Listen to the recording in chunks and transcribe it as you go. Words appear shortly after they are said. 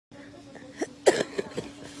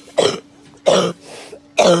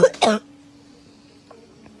If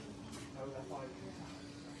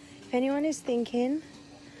anyone is thinking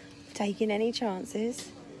of taking any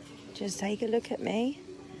chances, just take a look at me.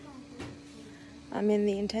 I'm in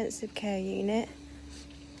the intensive care unit.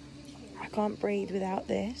 I can't breathe without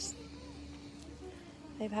this.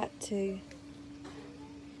 They've had to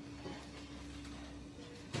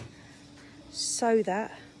sew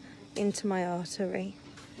that into my artery.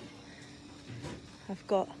 I've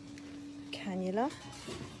got a cannula,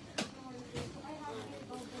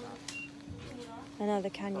 another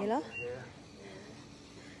cannula,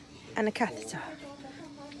 and a catheter.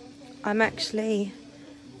 I'm actually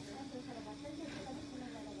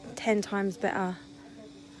 10 times better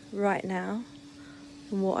right now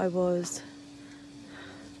than what I was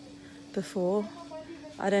before.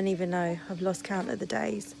 I don't even know. I've lost count of the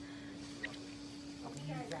days.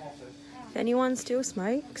 If anyone still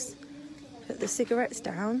smokes, put the cigarettes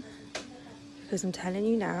down, because I'm telling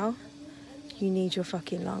you now, you need your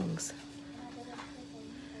fucking lungs.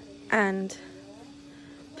 And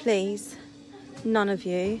please, none of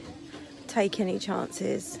you take any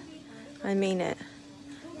chances. I mean it.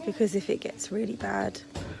 Because if it gets really bad,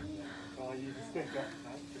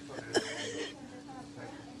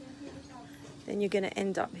 then you're going to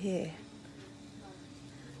end up here.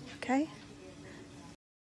 Okay?